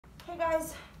Hey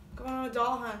guys, going on a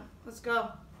doll hunt. Let's go.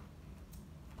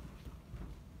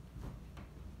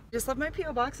 Just left my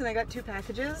P.O. box and I got 2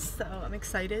 packages, so I'm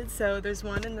excited. So there's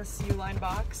one in this U-line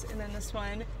box and then this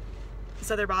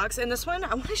other box. And this one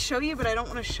I want to show you, but I don't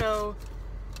want to show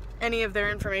any of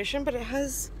their information, but it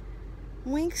has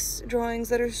Winx drawings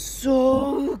that are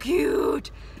so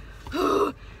cute.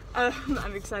 I'm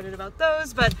excited about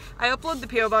those, but I upload the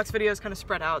P.O. box videos kind of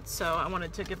spread out, so I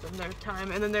wanted to give them their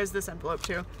time. And then there's this envelope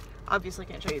too. Obviously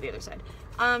can't show you the other side.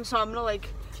 So I'm gonna like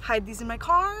hide these in my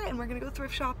car and we're gonna go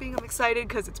thrift shopping. I'm excited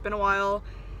because it's been a while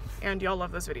and y'all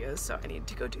love those videos, so I need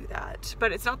to go do that.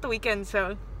 But it's not the weekend,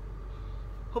 so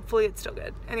hopefully it's still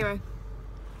good. Anyway.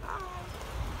 Bye.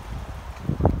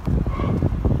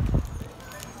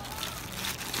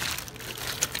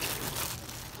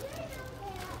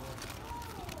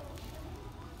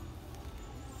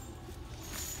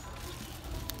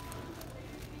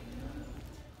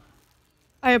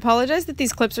 I apologize that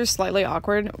these clips are slightly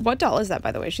awkward. What doll is that,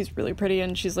 by the way? She's really pretty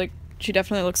and she's like, she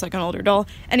definitely looks like an older doll.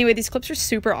 Anyway, these clips are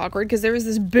super awkward because there was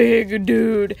this big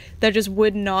dude that just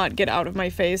would not get out of my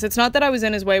face. It's not that I was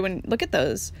in his way when, look at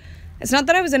those. It's not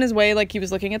that I was in his way like he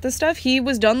was looking at this stuff. He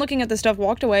was done looking at this stuff,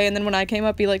 walked away, and then when I came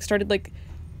up, he like started like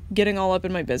getting all up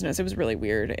in my business. It was really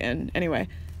weird. And anyway,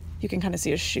 you can kind of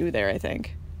see a shoe there, I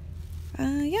think.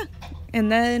 Yeah.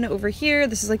 And then over here,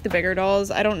 this is like the bigger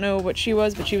dolls. I don't know what she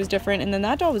was, but she was different. And then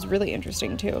that doll was really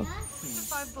interesting too.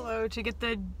 Five Below to get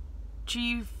the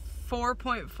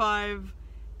G4.5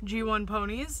 G1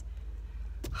 ponies.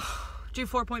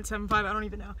 G4.75, I don't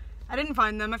even know. I didn't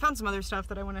find them. I found some other stuff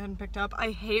that I went ahead and picked up. I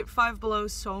hate Five Below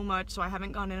so much, so I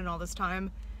haven't gone in all this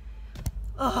time.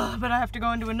 Ugh, but I have to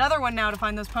go into another one now to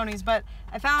find those ponies. But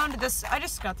I found this, I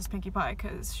just got this Pinkie Pie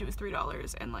because she was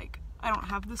 $3 and like, I don't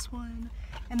have this one.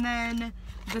 And then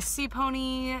the Sea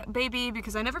Pony baby,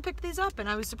 because I never picked these up and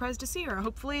I was surprised to see her.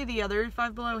 Hopefully the other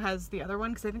Five Below has the other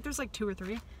one because I think there's like 2 or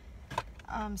 3.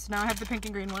 So now I have the pink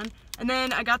and green one. And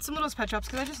then I got some Littlest Pet Shops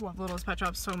because I just love Littlest Pet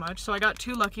Shops so much. So I got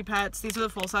 2 Lucky Pets. These are the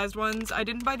full-sized ones. I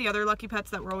didn't buy the other Lucky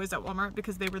Pets that were always at Walmart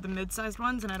because they were the mid-sized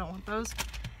ones and I don't want those.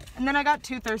 And then I got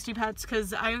 2 Thirsty Pets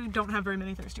because I don't have very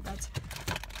many Thirsty Pets.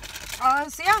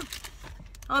 So yeah,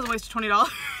 that was a waste of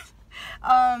 $20.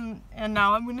 And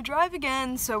now I'm gonna drive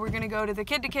again, so we're gonna go to the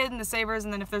Kid to Kid and the Savers,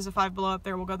 and then if there's a Five Below up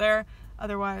there, we'll go there.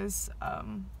 Otherwise, I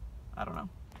don't know.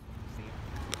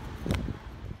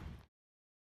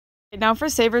 Now for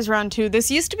Savers round 2,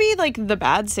 this used to be like the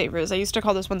bad Savers. I used to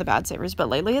call this one the bad Savers, but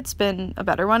lately it's been a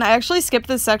better one. I actually skipped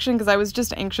this section because I was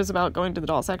just anxious about going to the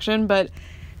doll section, but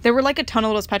there were like a ton of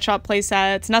Littlest Pet Shop play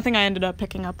sets. Nothing I ended up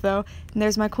picking up though. And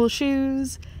there's my cool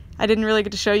shoes. I didn't really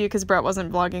get to show you because Brett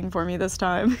wasn't vlogging for me this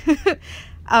time.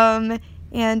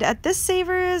 And at this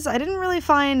Savers, I didn't really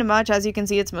find much. As you can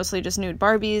see, it's mostly just nude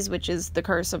Barbies, which is the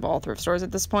curse of all thrift stores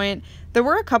at this point. There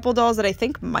were a couple dolls that I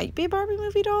think might be Barbie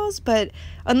movie dolls, but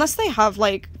unless they have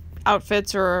like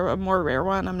outfits or a more rare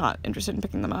one, I'm not interested in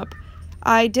picking them up.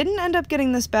 I didn't end up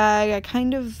getting this bag. I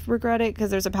kind of regret it because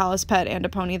there's a Palace Pet and a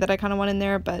pony that I kind of want in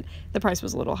there, but the price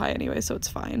was a little high anyway, so it's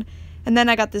fine. And then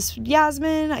I got this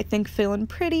Yasmin, I think Feeling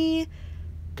Pretty,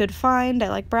 good find, I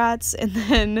like Bratz. And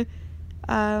then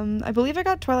I believe I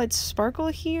got Twilight Sparkle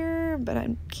here, but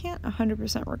I can't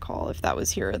 100% recall if that was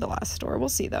here or the last store. We'll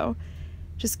see though.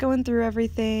 Just going through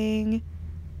everything.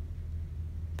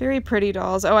 Very pretty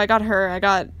dolls. Oh, I got her.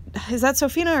 Is that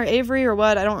Sophina or Avery or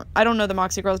what? I don't know the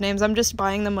Moxie girls' names. I'm just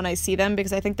buying them when I see them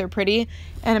because I think they're pretty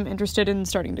and I'm interested in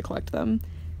starting to collect them.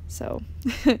 So,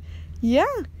 yeah.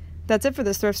 That's it for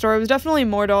this thrift store. It was definitely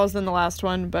more dolls than the last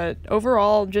one, but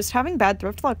overall, just having bad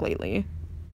thrift luck lately.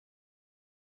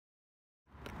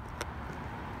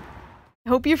 I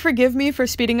hope you forgive me for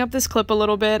speeding up this clip a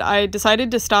little bit. I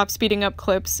decided to stop speeding up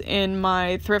clips in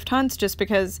my thrift hunts just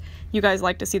because you guys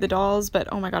like to see the dolls, but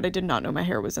oh my god, I did not know my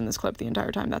hair was in this clip the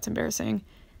entire time. That's embarrassing.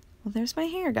 Well, there's my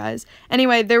hair, guys.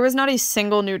 Anyway, there was not a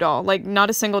single new doll. Like, not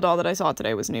a single doll that I saw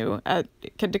today was new at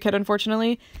Kid to Kid,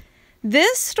 unfortunately.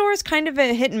 This store is kind of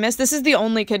a hit and miss. This is the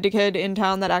only Kid to Kid in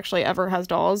town that actually ever has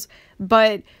dolls,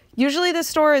 but usually this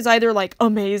store is either like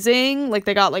amazing, like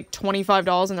they got like 25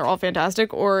 dolls and they're all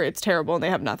fantastic, or it's terrible and they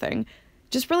have nothing.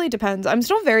 Just really depends. I'm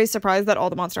still very surprised that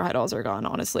all the Monster High dolls are gone,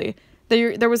 honestly.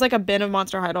 There was like a bin of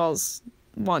Monster High dolls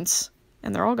once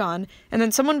and they're all gone. And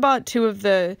then someone bought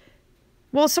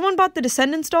someone bought the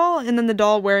Descendants doll and then the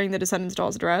doll wearing the Descendants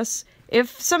doll's dress.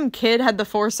 If some kid had the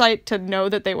foresight to know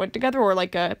that they went together, or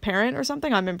like a parent or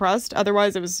something, I'm impressed.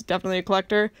 Otherwise, it was definitely a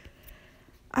collector.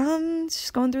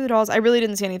 Just going through the dolls. I really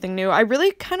didn't see anything new. I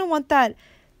really kind of want that.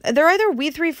 They're either We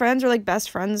Three Friends or like Best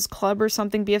Friends Club or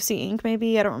something. BFC Inc.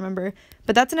 maybe. I don't remember.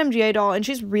 But that's an MGA doll and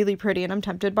she's really pretty and I'm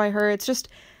tempted by her. It's just,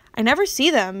 I never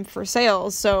see them for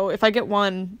sales, so if I get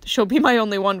one, she'll be my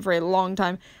only one for a long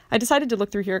time. I decided to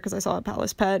look through here because I saw a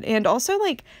Palace pet, and also,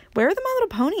 like, where are the My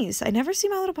Little Ponies? I never see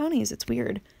My Little Ponies. It's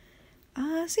weird. So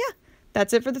yeah,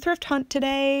 that's it for the thrift hunt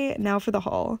today. Now for the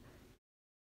haul.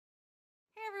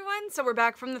 Hey everyone, so we're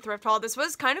back from the thrift haul. This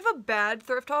was kind of a bad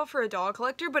thrift haul for a doll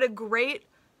collector, but a great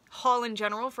haul in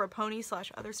general for a pony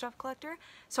 / other stuff collector,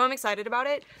 so I'm excited about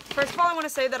it. First of all, I want to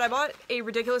say that I bought a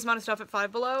ridiculous amount of stuff at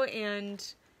Five Below, and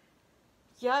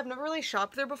yeah, I've never really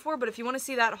shopped there before, but if you want to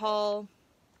see that haul,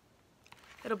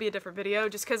 it'll be a different video,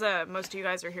 just because most of you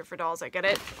guys are here for dolls, I get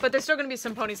it. But there's still going to be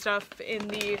some pony stuff in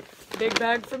the big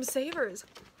bag from Savers.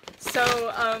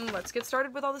 So, let's get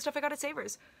started with all the stuff I got at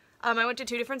Savers. I went to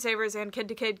 2 different Savers, and Kid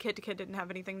to Kid didn't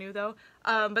have anything new though.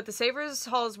 But the Savers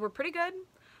hauls were pretty good.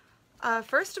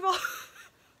 First of all,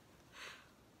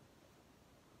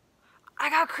 I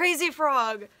got Crazy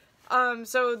Frog!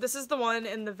 So this is the one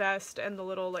in the vest and the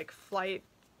little, like, flight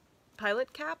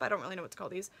pilot cap. I don't really know what to call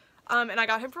these. And I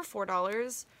got him for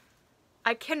 $4.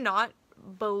 I cannot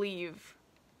believe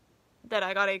that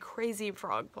I got a Crazy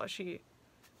Frog plushie.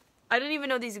 I didn't even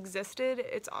know these existed.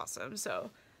 It's awesome.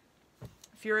 So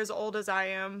if you're as old as I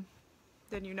am,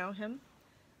 then you know him.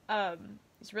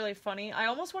 He's really funny. I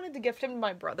almost wanted to gift him to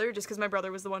my brother just because my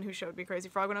brother was the one who showed me Crazy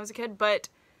Frog when I was a kid, but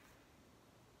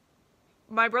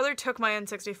my brother took my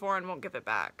N64 and won't give it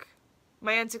back.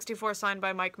 My N64 is signed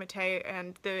by Mike Matei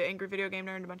and the Angry Video Game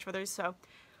Nerd and a bunch of others, so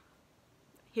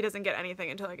he doesn't get anything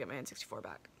until I get my N64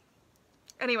 back.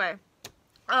 Anyway,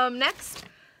 next,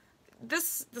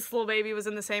 this little baby was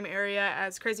in the same area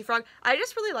as Crazy Frog. I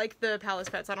just really like the Palace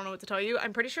pets. I don't know what to tell you.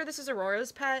 I'm pretty sure this is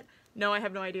Aurora's pet. No, I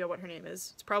have no idea what her name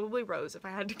is. It's probably Rose, if I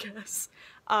had to guess.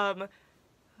 But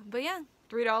yeah,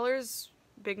 $3.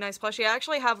 Big, nice plushie. I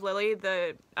actually have Lily,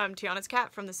 the Tiana's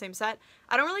cat from the same set.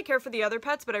 I don't really care for the other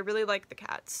pets, but I really like the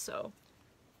cats, so.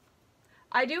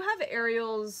 I do have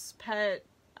Ariel's pet,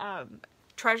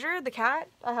 Treasure, the cat.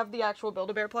 I have the actual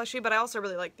Build-A-Bear plushie, but I also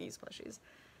really like these plushies.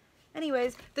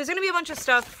 Anyways, there's gonna be a bunch of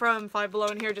stuff from Five Below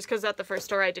in here just because at the first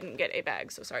store I didn't get a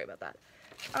bag, so sorry about that.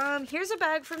 Here's a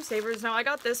bag from Savers. Now, I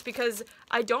got this because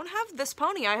I don't have this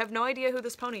pony. I have no idea who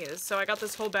this pony is, so I got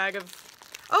this whole bag of...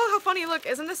 Oh, how funny, look,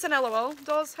 isn't this an LOL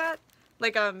doll's hat?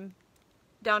 Like,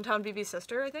 Downtown BB's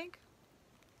sister, I think?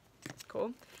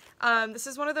 Cool. This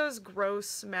is one of those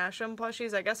gross Mash'em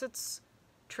plushies. I guess it's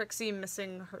Trixie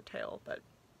missing her tail, but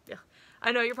yeah.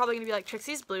 I know you're probably gonna be like,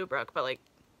 Trixie's blue, Brooke, but like,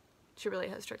 she really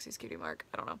has Trixie's cutie mark.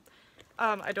 I don't know.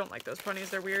 I don't like those ponies,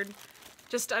 they're weird.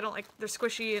 Just, I don't like, they're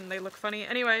squishy and they look funny.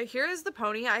 Anyway, here is the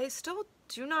pony. I still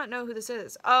do not know who this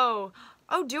is. Oh,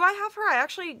 do I have her?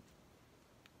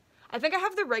 I think I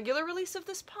have the regular release of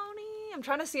this pony. I'm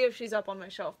trying to see if she's up on my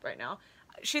shelf right now.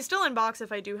 She's still in box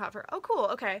if I do have her. Oh, cool.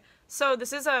 Okay. So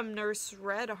this is Nurse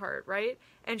Redheart, right?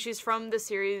 And she's from the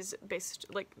series based,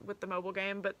 like, with the mobile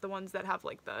game, but the ones that have,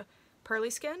 like, the pearly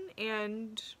skin.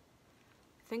 And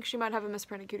I think she might have a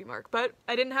misprinted cutie mark. But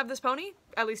I didn't have this pony.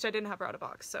 At least I didn't have her out of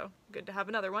box, so good to have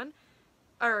another one.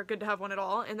 Or good to have one at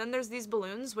all. And then there's these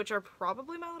balloons, which are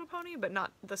probably My Little Pony, but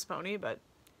not this pony, but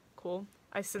cool.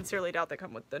 I sincerely doubt they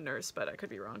come with the nurse, but I could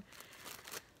be wrong.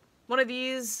 One of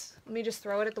these, let me just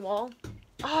throw it at the wall.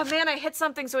 Oh man, I hit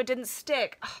something so it didn't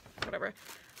stick. Oh, whatever.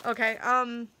 Okay,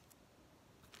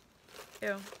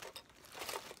 ew.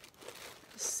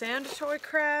 Sand toy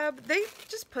crab. They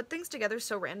just put things together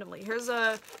so randomly. Here's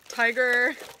a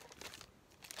tiger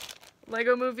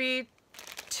Lego Movie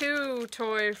 2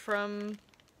 toy from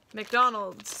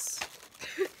McDonald's.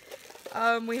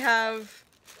 We have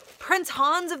Prince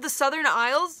Hans of the Southern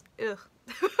Isles. Ugh.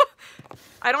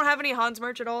 I don't have any Hans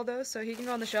merch at all though, so he can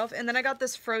go on the shelf. And then I got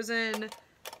this Frozen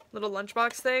little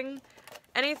lunchbox thing.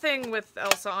 Anything with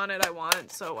Elsa on it I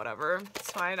want, so whatever. It's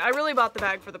fine. I really bought the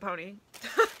bag for the pony.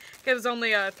 It was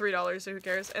only $3, so who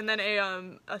cares. And then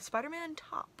a Spider-Man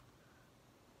top.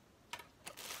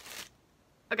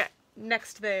 Okay,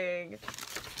 next thing.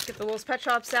 Get the Littlest Pet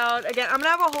Shops out. Again, I'm gonna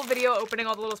have a whole video opening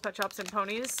all the Littlest Pet Shops and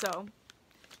ponies, so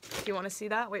if you want to see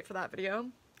that, wait for that video,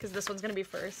 because this one's gonna be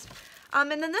first. And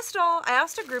then this doll, I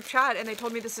asked a group chat and they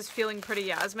told me this is feeling pretty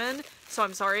Yasmin, so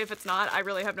I'm sorry if it's not. I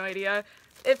really have no idea.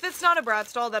 If it's not a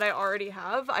Bratz doll that I already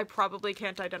have, I probably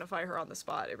can't identify her on the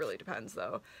spot. It really depends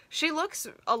though. She looks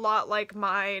a lot like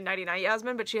my Nighty Night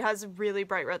Yasmin, but she has really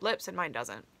bright red lips and mine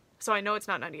doesn't. So I know it's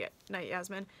not Nighty Night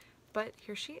Yasmin, but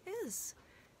here she is.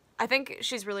 I think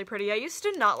she's really pretty. I used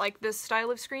to not like this style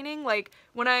of screening. Like,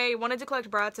 when I wanted to collect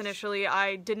Bratz initially,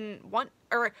 I wanted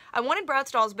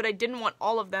Bratz dolls, but I didn't want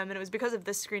all of them, and it was because of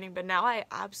this screening, but now I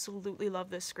absolutely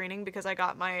love this screening because I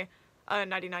got my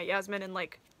Nighty Night Yasmin in,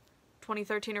 like,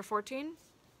 2013 or 14.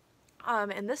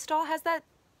 And this doll has that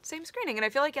same screening, and I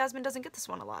feel like Yasmin doesn't get this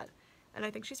one a lot. And I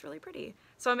think she's really pretty.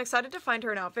 So I'm excited to find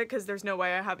her an outfit because there's no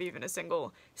way I have even a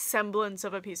single semblance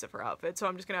of a piece of her outfit, so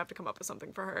I'm just gonna have to come up with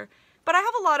something for her. But I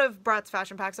have a lot of Bratz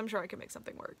fashion packs. I'm sure I can make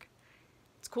something work.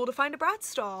 It's cool to find a Bratz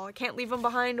stall. I can't leave them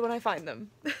behind when I find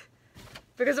them.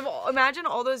 Because imagine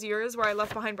all those years where I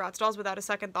left behind Bratz dolls without a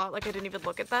second thought, like I didn't even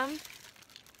look at them.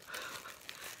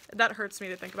 That hurts me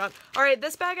to think about. Alright,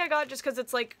 this bag I got just because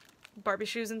it's like Barbie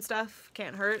shoes and stuff.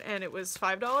 Can't hurt, and it was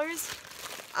 $5.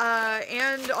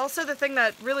 And also the thing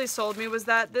that really sold me was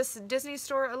that this Disney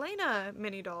Store Elena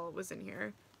mini doll was in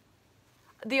here.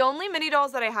 The only mini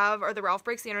dolls that I have are the Ralph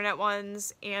Breaks the Internet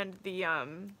ones and the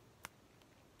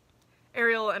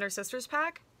Ariel and her sisters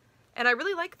pack. And I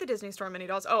really like the Disney Store mini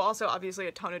dolls. Oh, also obviously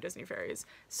a ton of Disney fairies.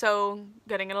 So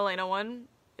getting an Elena one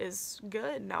is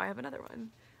good. Now I have another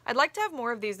one. I'd like to have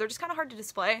more of these. They're just kind of hard to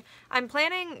display. I'm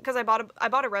planning, because I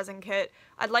bought a resin kit,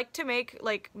 I'd like to make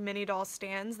like mini doll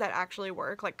stands that actually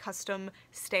work, like custom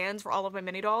stands for all of my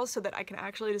mini dolls so that I can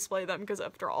actually display them, because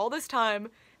after all this time,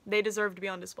 they deserve to be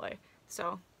on display.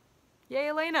 So, yay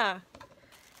Elena!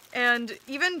 And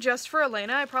even just for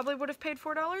Elena, I probably would have paid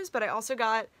 $4, but I also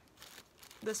got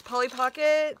this Polly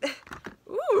Pocket.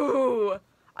 Ooh!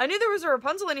 I knew there was a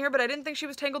Rapunzel in here, but I didn't think she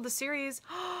was Tangled the series.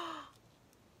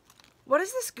 What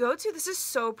does this go to? This is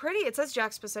so pretty. It says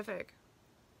Jack Specific.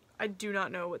 I do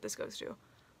not know what this goes to.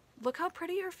 Look how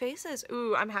pretty her face is.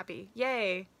 Ooh, I'm happy.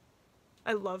 Yay.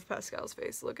 I love Pascal's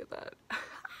face. Look at that.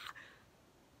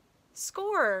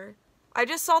 Score. I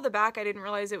just saw the back. I didn't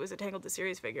realize it was a Tangled the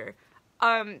series figure.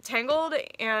 Tangled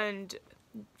and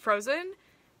Frozen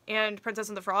and Princess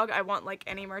and the Frog, I want like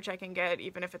any merch I can get,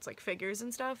 even if it's like figures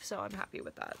and stuff, so I'm happy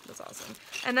with that. That's awesome.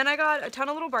 And then I got a ton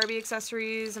of little Barbie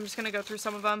accessories. I'm just gonna go through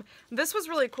some of them. This was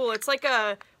really cool. It's like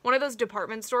one of those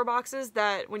department store boxes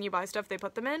that when you buy stuff they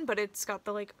put them in, but it's got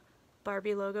the like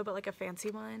Barbie logo, but like a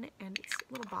fancy one, and it's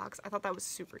a little box. I thought that was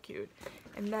super cute.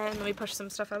 And then let me push some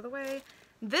stuff out of the way.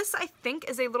 This I think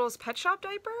is a Littlest Pet Shop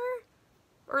diaper,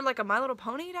 or like a My Little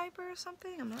Pony diaper or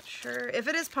something. I'm not sure. If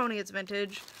it is Pony, it's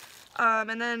vintage.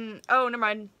 And then, oh, never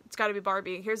mind. It's gotta be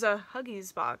Barbie. Here's a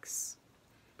Huggies box.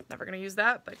 Never gonna use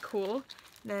that, but cool.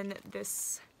 Then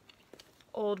this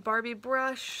old Barbie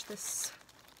brush, this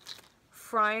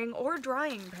frying or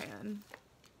drying pan.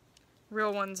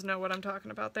 Real ones know what I'm talking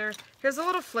about there. Here's a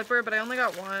little flipper, but I only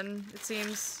got one, it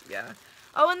seems. Yeah.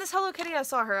 Oh, and this Hello Kitty, I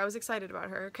saw her. I was excited about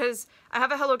her, because I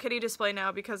have a Hello Kitty display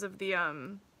now because of the,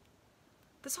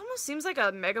 this almost seems like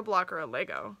a Mega Block or a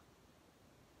Lego.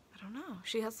 I don't know.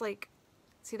 She has like,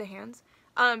 see the hands?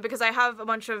 Because I have a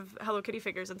bunch of Hello Kitty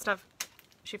figures and stuff.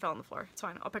 She fell on the floor. It's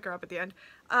fine. I'll pick her up at the end.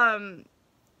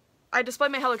 I display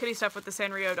my Hello Kitty stuff with the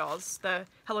Sanrio dolls, the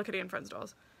Hello Kitty and Friends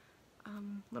dolls.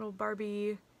 Little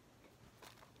Barbie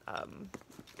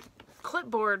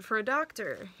clipboard for a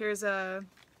doctor. Here's a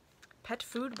pet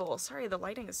food bowl. Sorry, the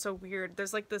lighting is so weird.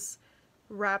 There's like this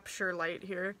rapture light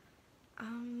here.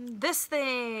 This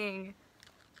thing.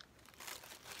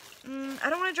 I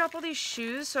don't want to drop all these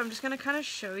shoes, so I'm just going to kind of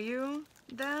show you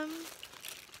them.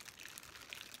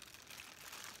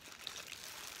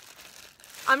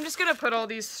 I'm just going to put all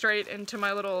these straight into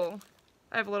my little,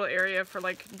 I have a little area for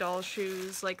like doll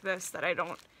shoes like this that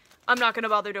I'm not going to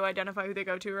bother to identify who they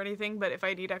go to or anything, but if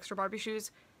I need extra Barbie shoes,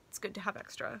 it's good to have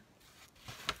extra.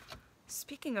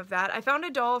 Speaking of that, I found a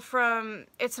doll from,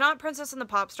 it's not Princess and the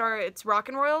Pop Star, it's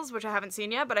Rockin' Royals, which I haven't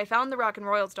seen yet, but I found the Rockin'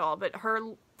 Royals doll, but her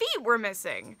feet were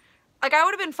missing. Like, I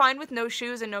would have been fine with no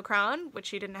shoes and no crown, which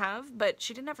she didn't have, but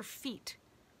she didn't have her feet.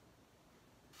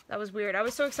 That was weird. I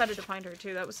was so excited to find her,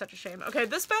 too. That was such a shame. Okay,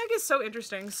 this bag is so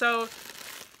interesting. So,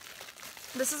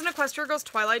 this is an Equestria Girls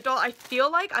Twilight doll. I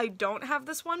feel like I don't have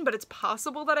this one, but it's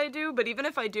possible that I do. But even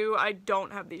if I do, I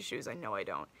don't have these shoes. I know I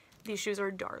don't. These shoes are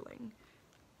darling.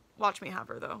 Watch me have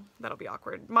her, though. That'll be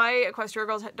awkward. My Equestria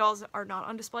Girls dolls are not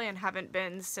on display and haven't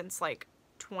been since, like,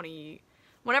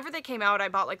 whenever they came out, I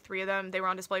bought like 3 of them. They were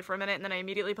on display for a minute, and then I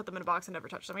immediately put them in a box and never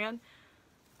touched them again.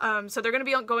 So they're going to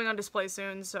be going on display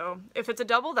soon, so if it's a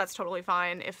double, that's totally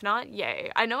fine. If not,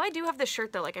 yay. I know I do have this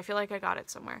shirt, though. Like, I feel like I got it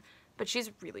somewhere. But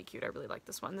she's really cute. I really like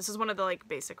this one. This is one of the, like,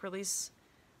 basic release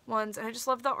ones, and I just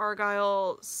love the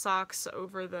Argyle socks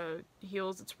over the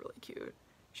heels. It's really cute.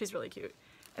 She's really cute.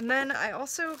 And then I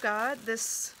also got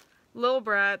this Lil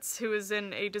Bratz, who is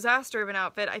in a disaster of an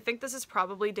outfit. I think this is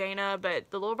probably Dana,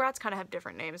 but the Lil Bratz kind of have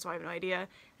different names, so I have no idea.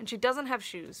 And she doesn't have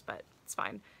shoes, but it's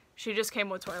fine. She just came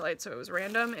with Twilight, so it was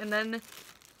random. And then,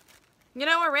 you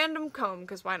know, a random comb,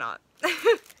 because why not?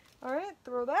 Alright,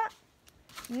 throw that.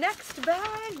 Next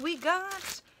bag we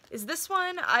got is this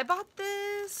one. I bought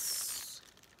this.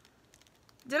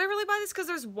 Did I really buy this? Because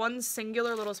there's one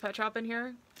singular Littlest Pet Shop in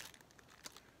here.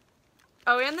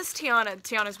 Oh, and this Tiana.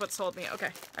 Tiana's what sold me. Okay,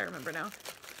 I remember now.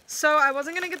 So I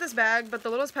wasn't gonna get this bag, but the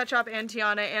Littlest Pet Shop and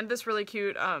Tiana and this really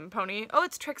cute pony. Oh,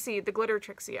 it's Trixie, the glitter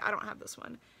Trixie. I don't have this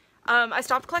one. I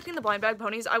stopped collecting the blind bag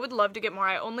ponies. I would love to get more.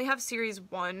 I only have series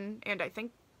 1 and I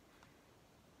think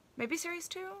maybe series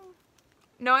 2?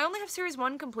 No, I only have series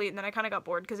 1 complete, and then I kind of got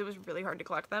bored because it was really hard to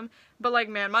collect them. But like,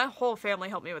 man, my whole family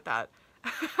helped me with that.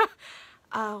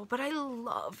 Oh, but I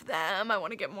love them. I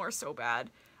want to get more so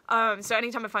bad. So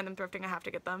anytime I find them thrifting, I have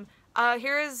to get them.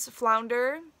 Here is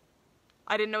Flounder.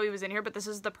 I didn't know he was in here, but this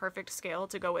is the perfect scale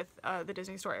to go with the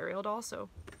Disney Store Ariel doll, so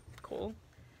cool.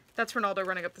 That's Ronaldo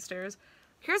running up the stairs.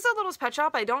 Here's the Littlest Pet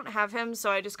Shop. I don't have him,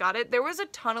 so I just got it. There was a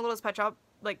ton of Littlest Pet Shop,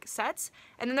 like, sets,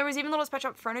 and then there was even Littlest Pet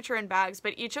Shop furniture and bags,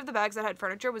 but each of the bags that had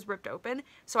furniture was ripped open,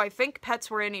 so I think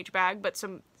pets were in each bag, but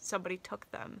somebody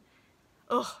took them.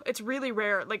 Ugh, it's really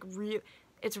rare, like,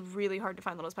 it's really hard to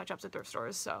find Littlest Pet Shops at thrift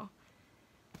stores, so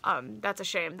that's a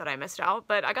shame that I missed out,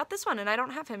 but I got this one, and I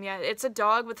don't have him yet. It's a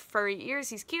dog with furry ears.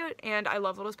 He's cute, and I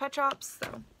love Littlest Pet Shops,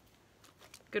 so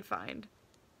good find.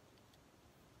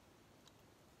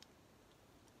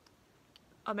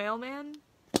 A mailman,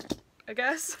 I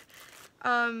guess.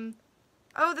 Oh,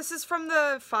 this is from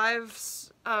the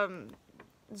 5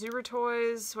 Zero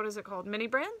Toys, what is it called? Mini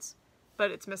brands?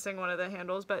 But it's missing one of the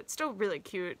handles, but still really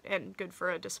cute and good for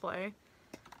a display.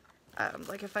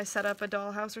 Like if I set up a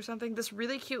dollhouse or something. This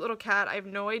really cute little cat, I have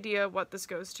no idea what this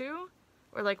goes to,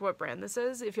 or like what brand this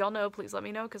is. If y'all know, please let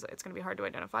me know, because it's going to be hard to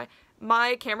identify.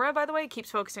 My camera, by the way, keeps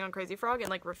focusing on Crazy Frog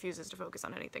and like refuses to focus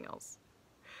on anything else.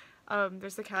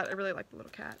 There's the cat. I really like the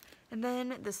little cat. And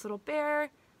then this little bear.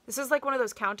 This is like one of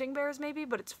those counting bears maybe,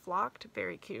 but it's flocked.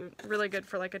 Very cute. Really good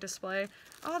for like a display.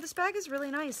 Oh, this bag is really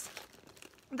nice.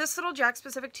 This little Jack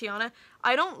Specific Tiana.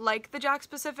 I don't like the Jack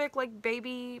Specific like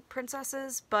baby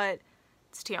princesses, but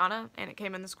it's Tiana and it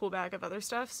came in this cool bag of other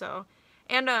stuff, so.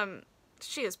 And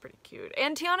she is pretty cute.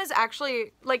 And Tiana's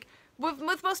actually like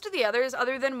with most of the others,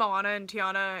 other than Moana and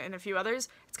Tiana and a few others,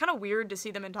 it's kind of weird to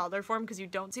see them in toddler form because you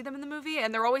don't see them in the movie,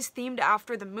 and they're always themed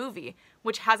after the movie,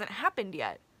 which hasn't happened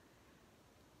yet.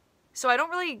 So I don't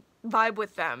really vibe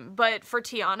with them, but for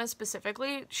Tiana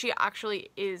specifically, she actually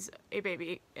is a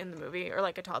baby in the movie, or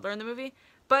like a toddler in the movie.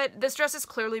 But this dress is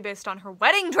clearly based on her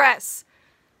wedding dress!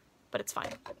 But it's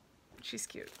fine. She's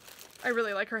cute. I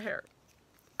really like her hair.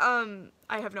 I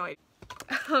have no idea.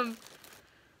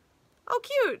 Oh,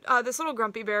 cute! This little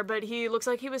grumpy bear, but he looks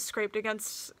like he was scraped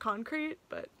against concrete,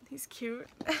 but he's cute.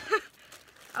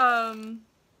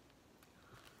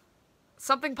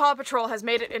 Something Paw Patrol has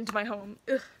made it into my home.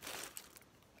 Ugh.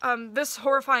 This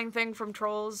horrifying thing from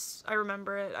Trolls, I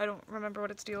remember it. I don't remember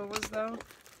what its deal was, though.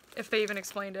 If they even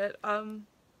explained it.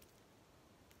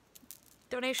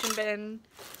 Donation bin.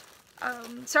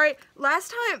 Sorry,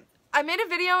 last time I made a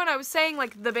video and I was saying,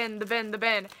 like, the bin,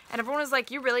 and everyone was like,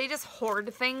 you really just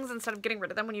hoard things instead of getting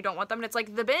rid of them when you don't want them, and it's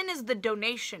like, the bin is the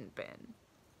donation bin.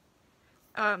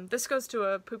 This goes to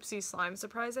a Poopsie Slime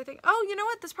surprise, I think. Oh, you know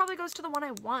what? This probably goes to the one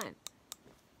I want.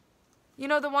 You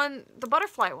know, the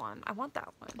butterfly one. I want that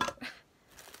one.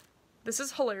 This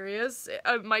is hilarious.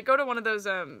 It might go to one of those,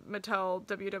 Mattel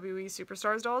WWE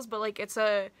Superstars dolls, but, like, it's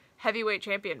a heavyweight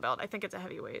champion belt. I think it's a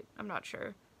heavyweight. I'm not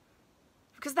sure.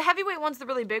 Because the heavyweight one's the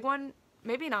really big one.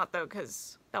 Maybe not, though,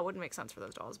 because that wouldn't make sense for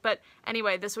those dolls. But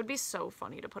anyway, this would be so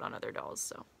funny to put on other dolls,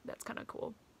 so that's kind of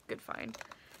cool. Good find.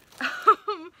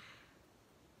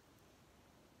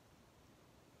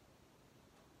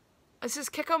 This is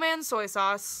Kiko Man soy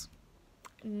sauce.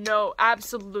 No,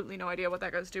 absolutely no idea what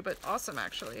that goes to, but awesome,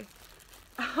 actually.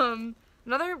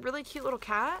 Another really cute little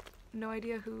cat. No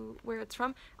idea where it's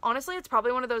from. Honestly, it's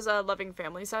probably one of those Loving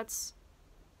Family sets.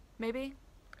 Maybe?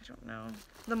 I don't know.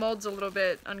 The mold's a little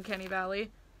bit Uncanny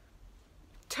Valley.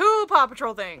 2 Paw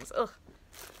Patrol things! Ugh.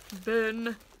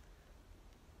 Bin.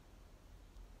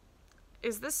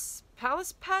 Is this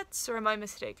Palace Pets, or am I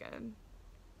mistaken?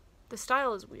 The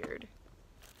style is weird.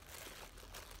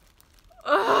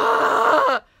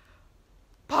 Ugh!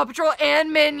 Paw Patrol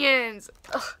and Minions!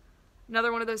 Ugh.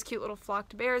 Another one of those cute little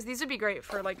flocked bears. These would be great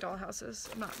for, like,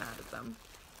 dollhouses. I'm not mad at them.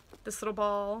 This little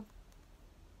ball.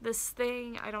 This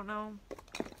thing, I don't know.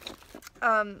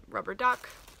 Rubber duck.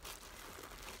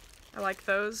 I like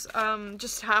those.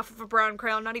 Just half of a brown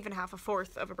crayon, not even half, a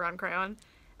fourth of a brown crayon.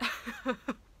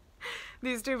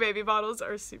 These 2 baby bottles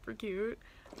are super cute.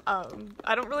 I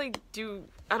don't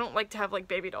like to have like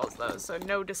baby dolls though, so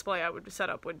no display I would set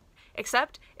up would,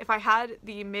 except if I had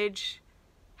the Midge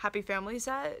Happy Family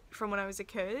set from when I was a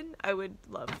kid, I would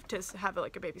love to have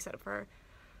like a baby setup for her.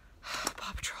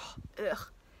 Paw Patrol.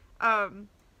 Ugh.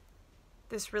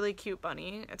 This really cute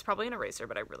bunny. It's probably an eraser,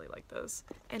 but I really like those.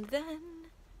 And then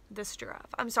this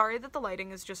giraffe. I'm sorry that the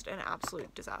lighting is just an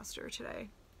absolute disaster today.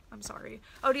 I'm sorry.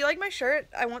 Oh, do you like my shirt?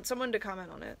 I want someone to comment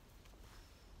on it.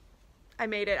 I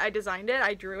made it. I designed it.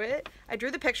 I drew it. I drew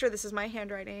the picture. This is my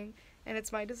handwriting, and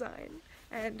it's my design.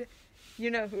 And you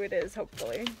know who it is,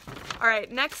 hopefully.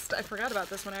 Alright, next. I forgot about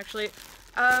this one, actually.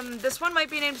 This one might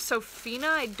be named Sophina.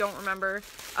 I don't remember.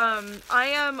 I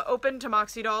am open to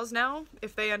Moxie dolls now,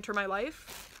 if they enter my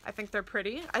life. I think they're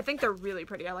pretty. I think they're really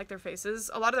pretty. I like their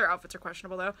faces. A lot of their outfits are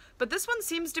questionable, though. But this one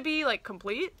seems to be, like,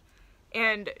 complete.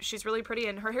 And she's really pretty,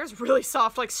 and her hair's really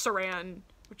soft, like saran,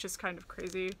 which is kind of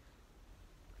crazy.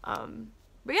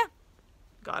 But yeah.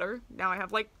 Got her. Now I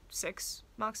have, like, 6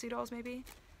 Moxie dolls, maybe.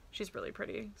 She's really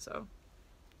pretty, so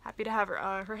happy to have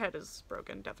her. Her head is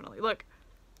broken, definitely. Look.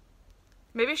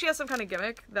 Maybe she has some kind of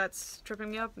gimmick that's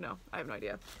tripping me up. No, I have no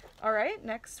idea. Alright,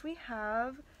 next we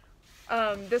have...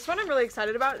 this one I'm really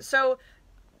excited about. So,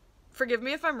 forgive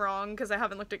me if I'm wrong, because I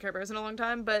haven't looked at Care Bears in a long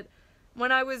time, but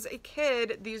when I was a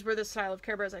kid, these were the style of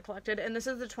Care Bears I collected, and this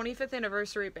is the 25th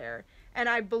anniversary bear. And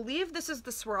I believe this is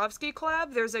the Swarovski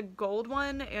collab. There's a gold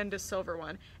one and a silver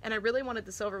one, and I really wanted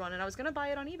the silver one, and I was gonna buy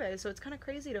it on eBay, so it's kind of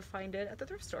crazy to find it at the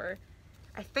thrift store.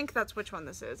 I think that's which one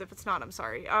this is. If it's not, I'm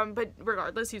sorry. But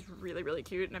regardless, he's really, really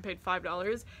cute, and I paid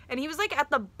 $5. And he was, like, at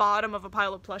the bottom of a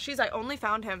pile of plushies. I only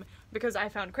found him because I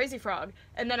found Crazy Frog.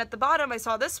 And then at the bottom, I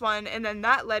saw this one, and then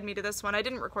that led me to this one. I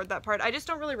didn't record that part. I just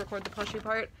don't really record the plushie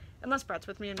part, unless Bratz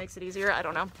with me and makes it easier. I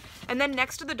don't know. And then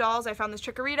next to the dolls, I found this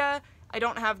Chikorita. I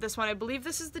don't have this one. I believe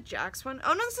this is the Jax one.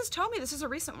 Oh, no, this is Tomy. This is a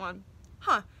recent one.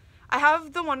 Huh. I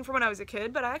have the one from when I was a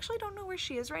kid, but I actually don't know where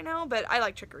she is right now, but I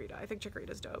like Chikorita. I think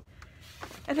Chikorita's dope.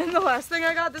 And then the last thing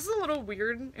I got, this is a little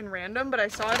weird and random, but I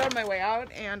saw it on my way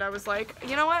out, and I was like,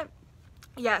 you know what?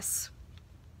 Yes.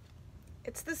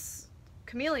 It's this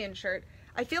chameleon shirt.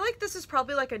 I feel like this is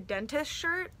probably like a dentist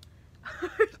shirt.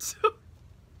 So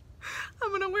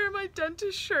I'm gonna wear my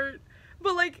dentist shirt.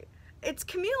 But like, it's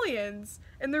chameleons,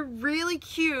 and they're really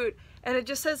cute, and it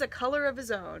just says a color of his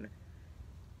own.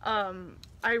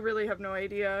 I really have no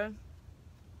idea.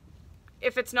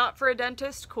 If it's not for a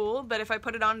dentist, cool, but if I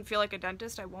put it on and feel like a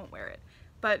dentist, I won't wear it.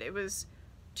 But it was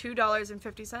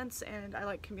 $2.50, and I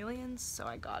like chameleons, so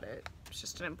I got it. It's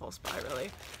just an impulse buy, really.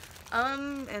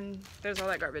 And there's all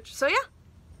that garbage. So yeah.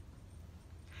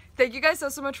 Thank you guys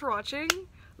so much for watching.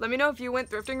 Let me know if you went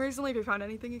thrifting recently, if you found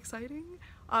anything exciting.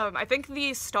 I think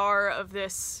the star of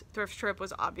this thrift trip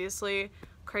was obviously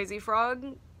Crazy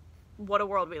Frog. What a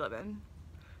world we live in.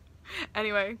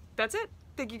 Anyway, that's it.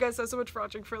 Thank you guys so much for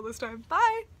watching for this time.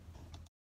 Bye!